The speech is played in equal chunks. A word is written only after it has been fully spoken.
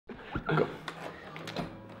Go.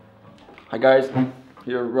 Hi guys,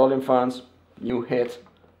 here LoryNfans, new hit.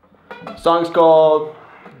 Song's called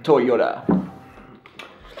Toyota.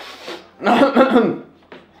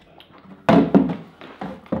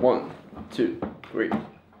 One, two, three,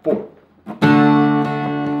 four.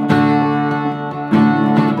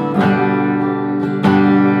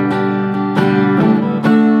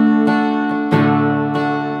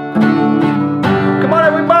 Come on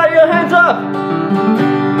everybody, your hands up!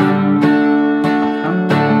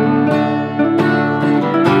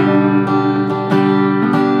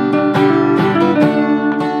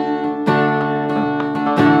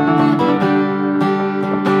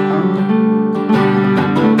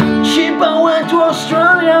 To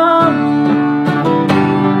Australia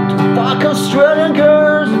to fuck Australian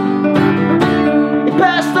girls. He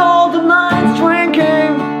passed all the nights drinking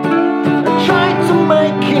and tried to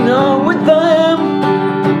make it out with them.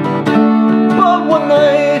 But one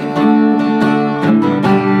night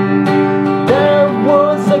there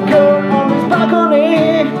was a girl on his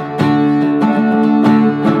balcony,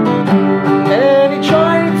 and he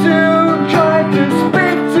tried to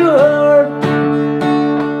speak to her.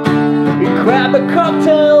 Grab a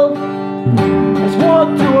cocktail, let's walk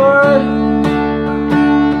to her,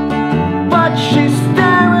 but she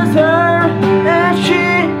stared at her, and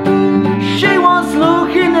she was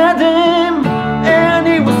looking at him, and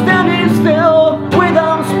he was standing still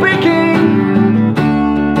without speaking.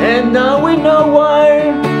 And now we know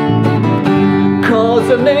why, 'cause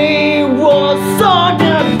her name was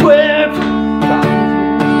Sonia Swift.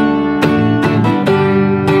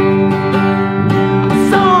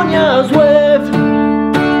 Sonia Swift.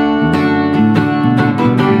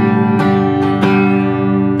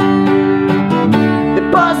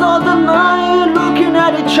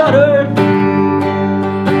 Each other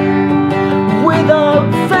without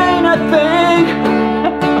saying a thing,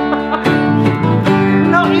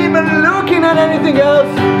 not even looking at anything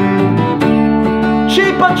else.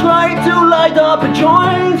 Chipa tried to light up a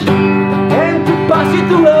joint and to pass it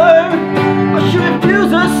to her, but she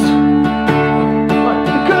refuses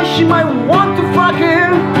because she might want to fuck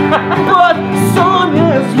him. But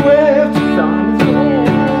Sonia Swift,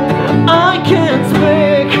 I can't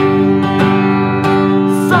speak.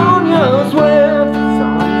 Swift,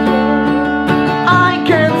 I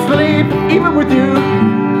can't sleep even with you.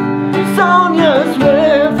 Sonia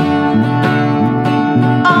Swift,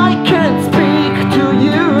 I can't speak to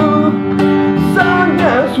you.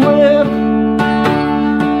 Sonia Swift,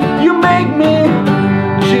 you make me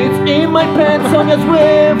shit in my pants. Sonia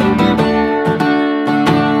Swift,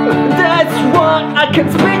 that's why I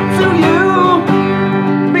can't speak to you,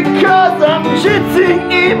 because I'm shitting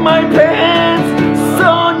in my pants.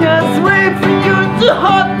 Sonia Swift, you're too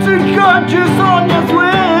hot to gorgeous. Sonia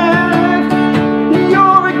Swift,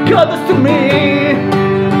 you're a goddess to me.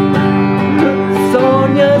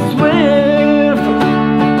 Sonia Swift,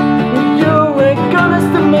 you're a goddess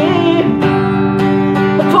to me.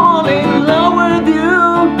 I fall in love with you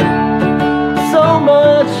so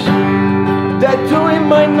much that during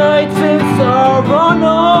my nights in sorrow,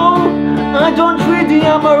 I don't read the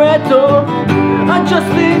amaretto. I just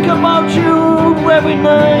think about you every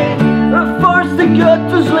night. I forced to get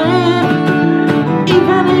to sleep,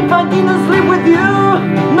 even if I didn't sleep with you.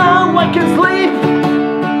 Now I can sleep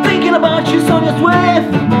thinking about you, Sonia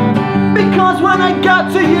Swift, because when I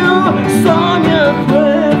got to you, Sonia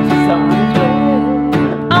Swift,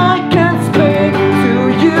 I can't speak to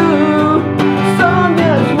you.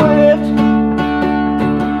 Sonia Swift,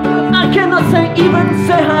 I cannot even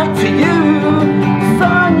say hi to you.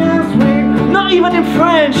 Sonia Swift, not even in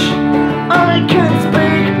French, I can't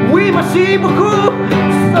speak. Oui, merci beaucoup.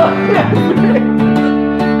 Sonia Swift,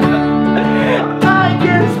 I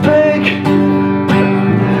can't speak.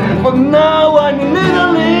 But now I'm in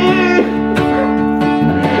Italy,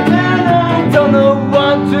 and I don't know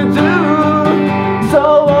what to do. So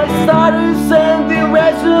I started sending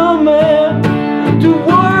resume to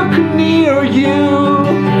work near you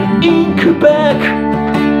in Quebec,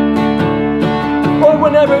 or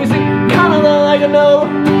whenever it's in Canada, I don't know.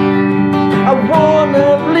 I wanna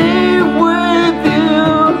live with you,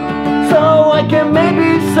 so I can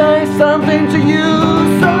maybe say something to you.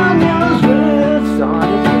 Sonia Swift,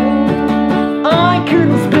 I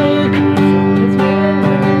couldn't speak.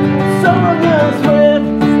 Sonia Swift,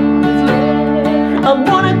 I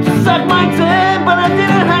wanted to suck my dick, but I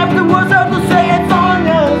didn't have the words how to say it.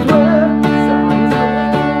 Sonia Swift,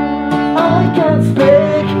 I can't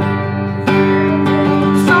speak.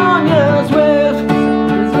 Sonia Swift,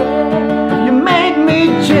 you made me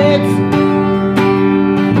cheat.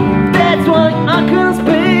 That's why I can't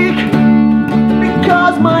speak, because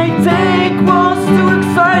my take was too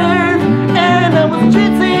excited, and I was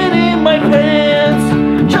cheating in my pants.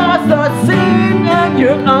 Just not seeing at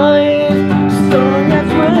your eyes. Sonia's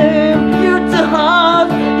Swift, you're too hot.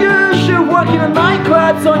 You should work in a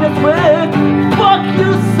nightclub, Sonia's Swift. Fuck you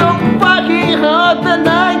so fucking hot that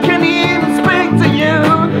I can't even speak to you,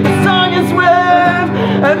 Sonia's Swift.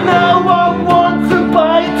 And now I want to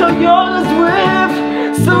buy Toyota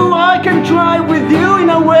Swift so I can drive with you in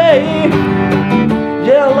a way.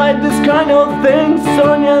 Yeah, I like this kind of thing,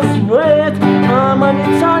 Sonia's Swift. I'm an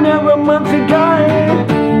Italian romantic guy.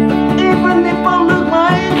 Even if I look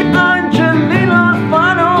like Angelina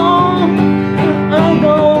Fano, I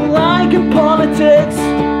don't like politics,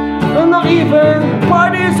 not even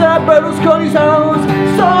parties at Berlusconi's house.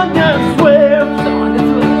 Sonia's Swift, Sonia's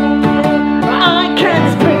Swift, I can't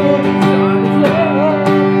speak.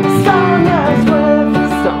 Sonia's Swift,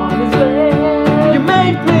 Sonia's Swift, you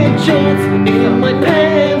made me cheat in my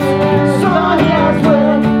pants. Sonia's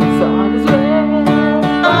Swift, Sonia's Swift,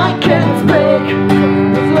 I can't speak.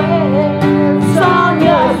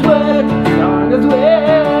 Sonia's Swift, Sonia's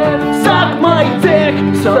Swift, suck my dick.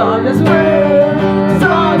 Sonia's Swift,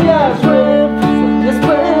 Sonia's Swift, Sonia's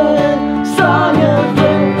Swift, Sonia's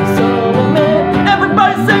Swift, Sonia's.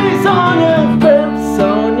 Everybody say Sonia's Swift,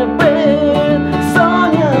 Sonia's Swift,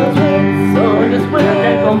 Sonia's Swift, Sonia's Swift. Sonia's Swift,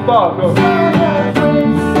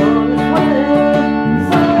 Sonia's Swift,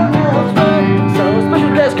 Sonia's Swift. So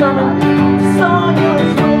special guest coming. Sonia's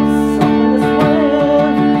Swift, Sonia's Swift,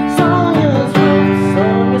 Sonia's Swift,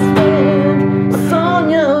 Sonia's Swift,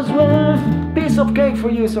 Sonia's Swift. Piece of cake for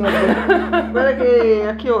you, Sonia's Swift. Guarda che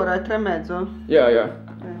a che ora? È 3:30? Yeah, yeah.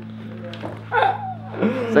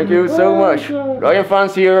 Thank you so much.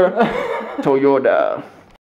 LoryNfans here. Toyota.